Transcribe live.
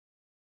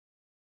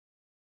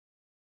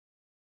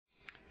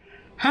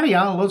Howdy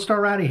y'all, Lone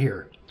Star Rider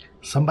here.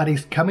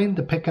 Somebody's coming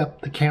to pick up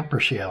the camper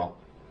shell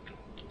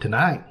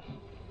tonight.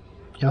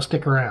 Y'all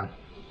stick around.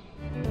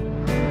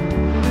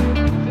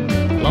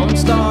 Lone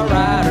Star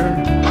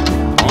Rider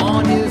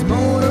on his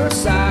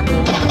motorcycle,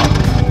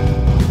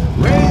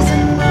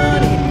 raising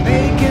money,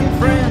 making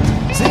friends,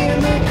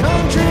 seeing the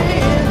country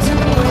into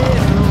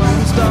it.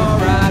 Lone Star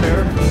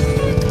Rider.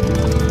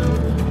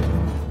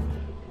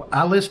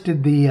 I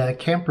listed the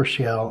camper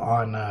shell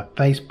on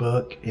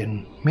Facebook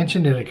and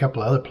mentioned it a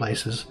couple other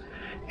places,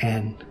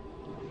 and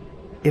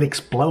it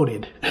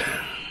exploded.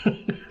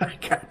 I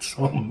got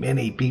so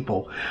many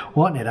people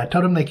wanting it. I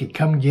told them they could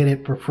come get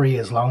it for free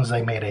as long as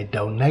they made a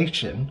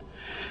donation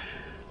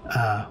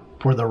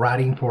for the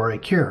Riding for a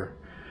Cure.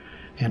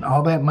 And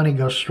all that money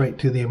goes straight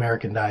to the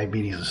American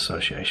Diabetes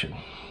Association.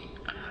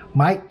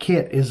 Mike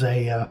Kitt is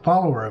a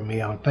follower of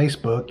me on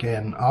Facebook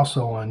and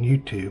also on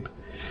YouTube.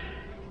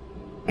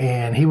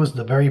 And he was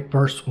the very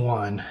first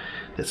one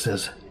that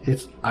says,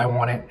 I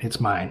want it,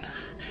 it's mine.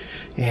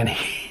 And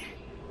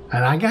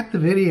I got the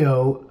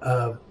video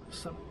of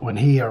when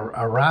he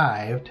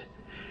arrived.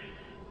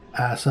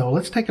 So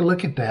let's take a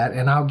look at that,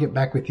 and I'll get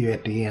back with you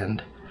at the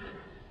end.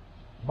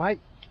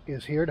 Mike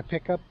is here to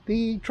pick up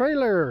the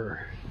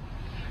trailer.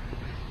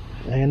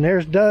 And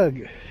there's Doug.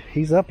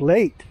 He's up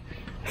late.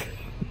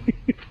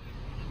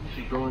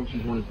 She's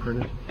want to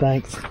print it.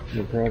 Thanks.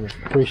 No problem.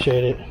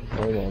 Appreciate it.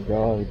 Oh my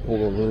God, he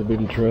pulled a really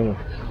bitty trailer.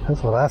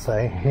 That's what I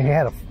say. He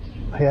had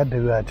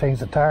to change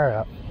the tire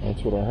out.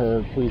 That's what I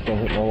heard. Please don't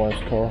hit my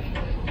wife's car.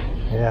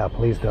 Yeah,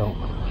 please don't.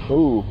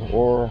 Ooh,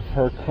 or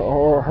her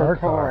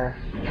car.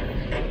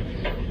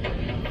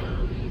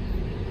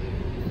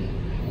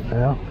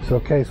 Well, it's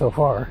okay so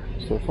far.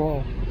 So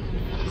far.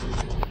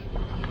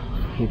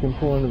 You can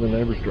pull into the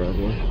neighbor's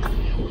driveway.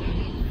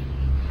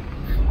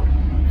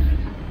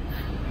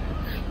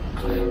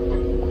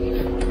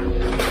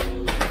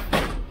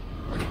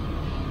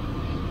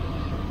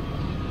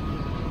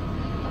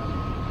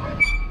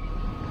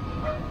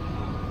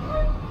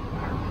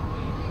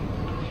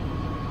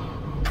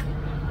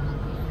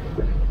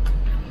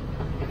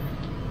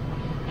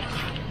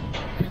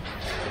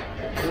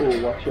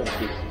 Oh, watch out,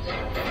 pieces.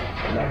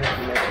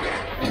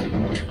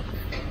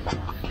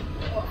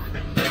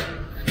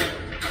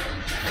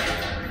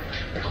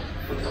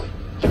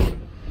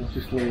 Let's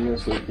just lean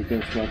this up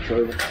against my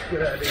trailer.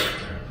 Good idea.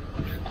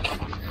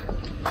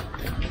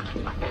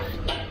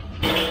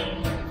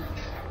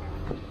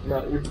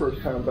 Not your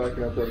first time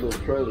backing up that little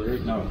trailer, is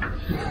it? No.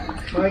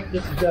 Mike,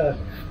 this is Doug.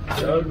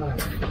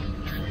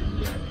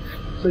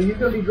 So you're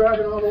going to be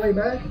driving all the way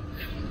back?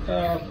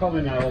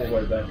 Probably not all the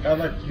way back. I'd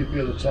like to get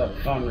the other side of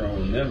Conroe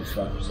and then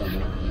stop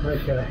somewhere.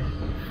 Okay.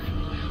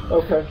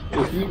 Okay.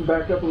 If you can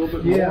back up a little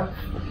bit more. Yeah.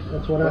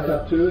 That's what I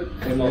thought. To it,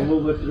 and then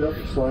we'll lift it up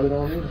and slide it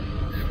on in.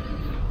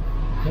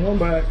 Come on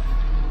back.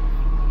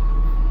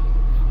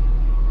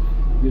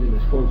 Get him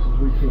as close as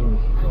we can.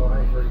 Oh,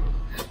 I agree.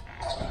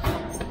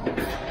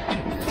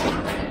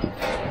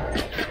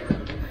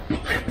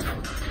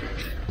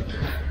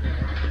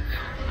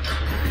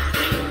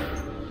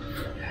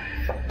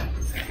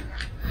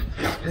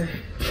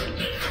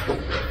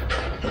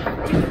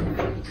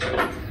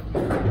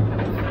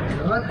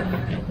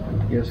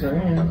 Yes, I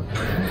am.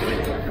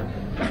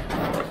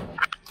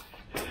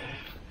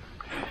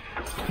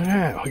 All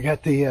right, we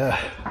got the.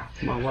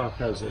 My wife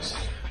has this.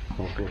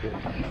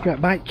 Got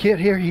Mike Kitt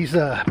here. He's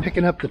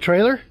picking up the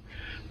trailer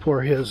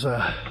for his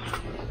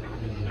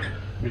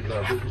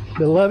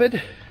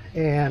beloved,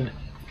 and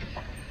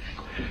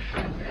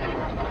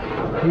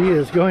he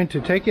is going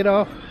to take it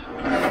off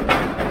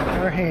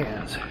our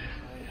hands.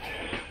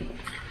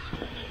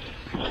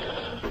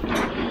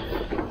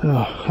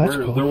 Oh, that's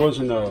cool. There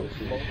wasn't a...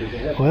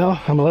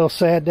 Well, I'm a little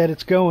sad that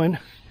it's going.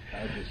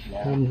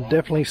 I'm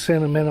definitely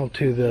sentimental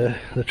to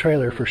the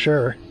trailer for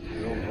sure,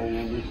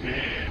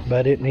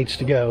 but it needs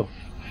to go.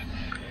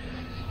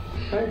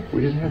 Hey,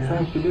 we didn't have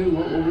things to do.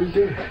 What will we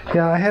do?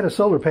 Yeah, I had a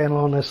solar panel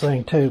on this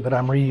thing too, but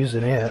I'm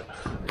reusing it.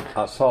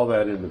 I saw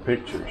that in the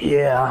pictures.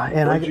 Yeah,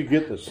 and Where'd you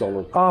get the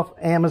solar? Off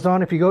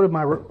Amazon. If you go to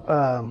my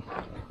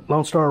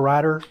Lone Star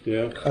Rider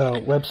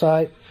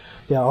website,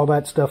 yeah, all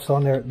that stuff's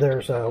on there.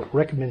 There's a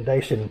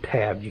recommendation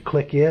tab. You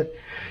click it,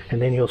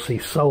 and then you'll see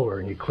solar,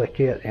 and you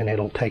click it, and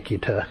it'll take you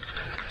to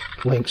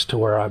links to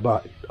where I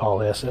bought all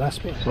this. And I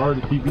spent.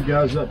 Sorry to keep you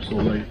guys up so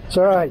late. It's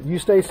all right. You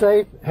stay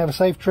safe. Have a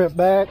safe trip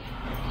back.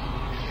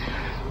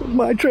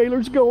 My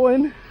trailer's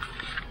going.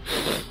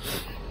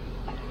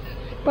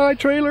 Bye,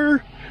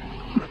 trailer.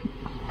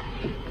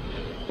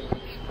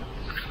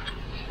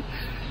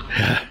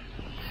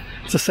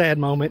 It's a sad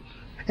moment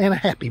and a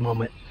happy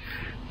moment.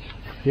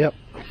 Yep,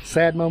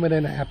 sad moment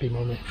and a happy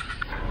moment.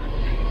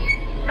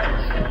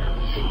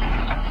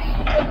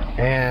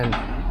 And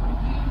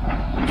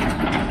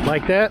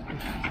like that,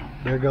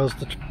 there goes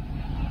the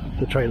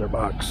trailer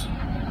box,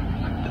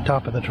 the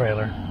top of the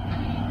trailer.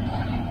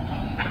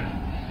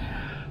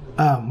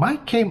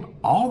 Mike came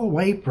all the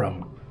way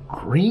from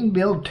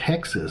Greenville,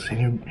 Texas, and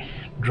he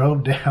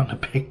drove down to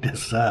pick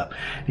this up.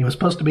 He was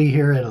supposed to be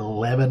here at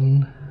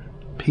 11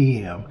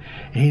 p.m.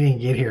 and he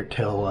didn't get here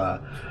till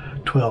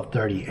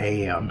 12:30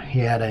 a.m. He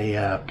had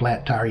a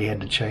flat tire he had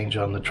to change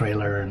on the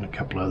trailer and a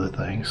couple other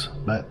things,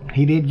 but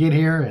he did get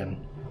here and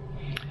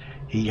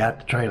he got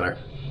the trailer.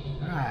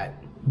 All right,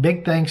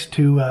 big thanks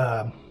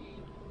to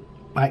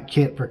Mike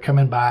Kit for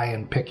coming by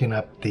and picking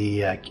up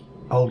the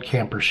old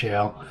camper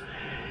shell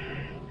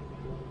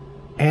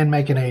and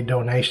making a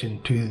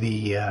donation to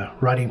the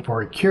Riding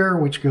for a Cure,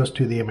 which goes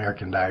to the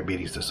American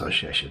Diabetes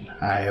Association.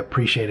 I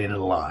appreciate it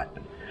a lot.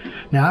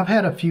 Now, I've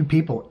had a few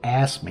people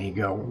ask me,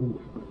 go,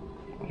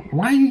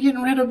 why are you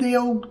getting rid of the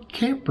old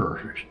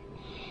camper?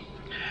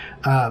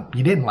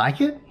 You didn't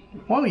like it?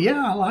 Well,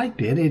 yeah, I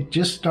liked it. It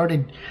just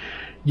started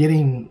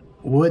getting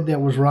wood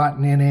that was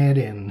rotten in it,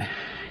 and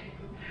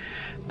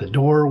the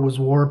door was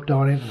warped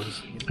on it.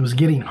 It was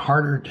getting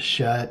harder to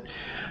shut.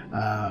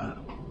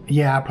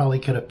 Yeah, I probably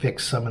could have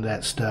fixed some of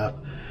that stuff.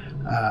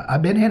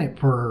 I've been in it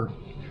for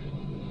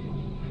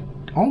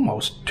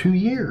almost 2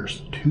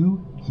 years.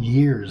 2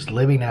 years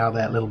living out of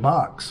that little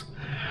box.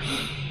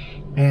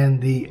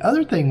 And the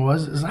other thing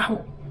is I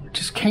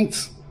just can't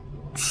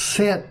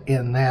sit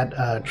in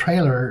that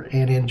trailer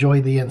and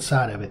enjoy the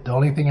inside of it. The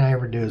only thing I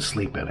ever do is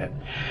sleep in it.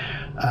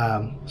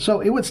 So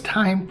it was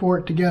time for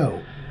it to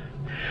go.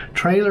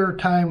 Trailer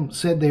Time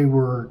said they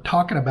were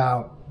talking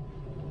about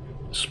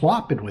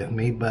swapping with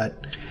me,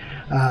 but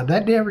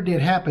that never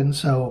did happen.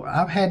 So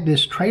I've had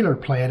this trailer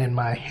plan in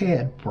my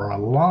head for a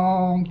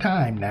long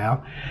time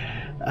now,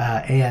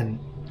 and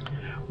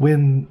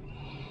when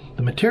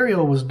the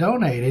material was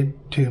donated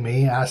to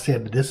me, I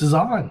said, this is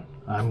on.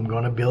 I'm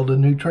going to build a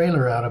new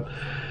trailer out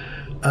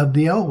of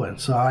the old one.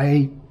 So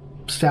I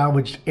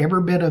salvaged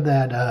every bit of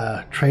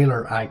that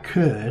trailer I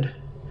could,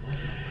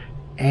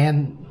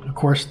 and of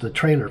course the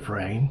trailer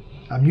frame.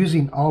 I'm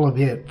using all of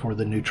it for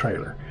the new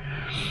trailer.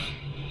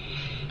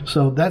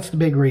 So that's the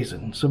big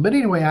reason. So, but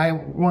anyway, I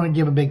want to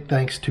give a big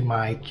thanks to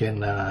Mike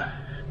and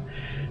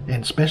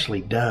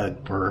especially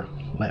Doug for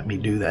letting me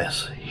do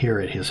this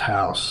here at his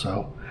house.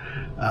 So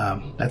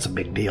that's a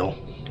big deal.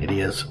 It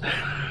is.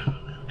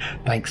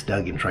 Thanks,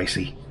 Doug and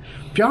Tracy.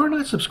 If y'all are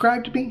not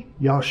subscribed to me,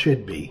 y'all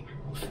should be.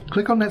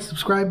 Click on that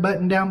subscribe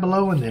button down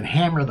below and then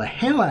hammer the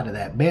hell out of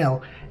that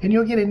bell, and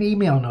you'll get an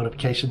email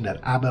notification that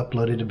I've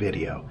uploaded a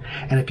video.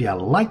 And if you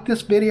like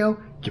this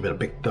video, give it a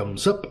big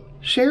thumbs up,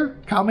 share,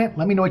 comment,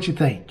 let me know what you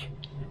think.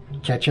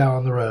 Catch y'all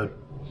on the road.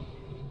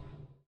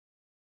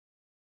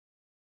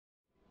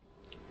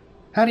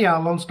 Howdy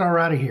y'all, Lone Star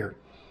Rider here.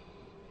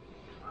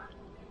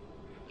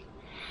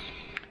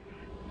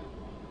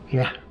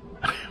 Yeah.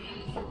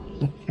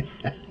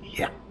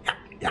 Yeah.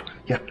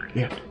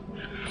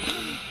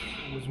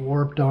 It was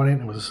warped on it.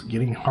 It was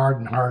getting hard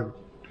and hard.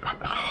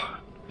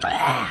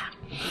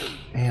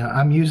 And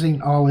I'm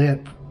using I'm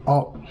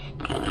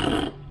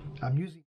using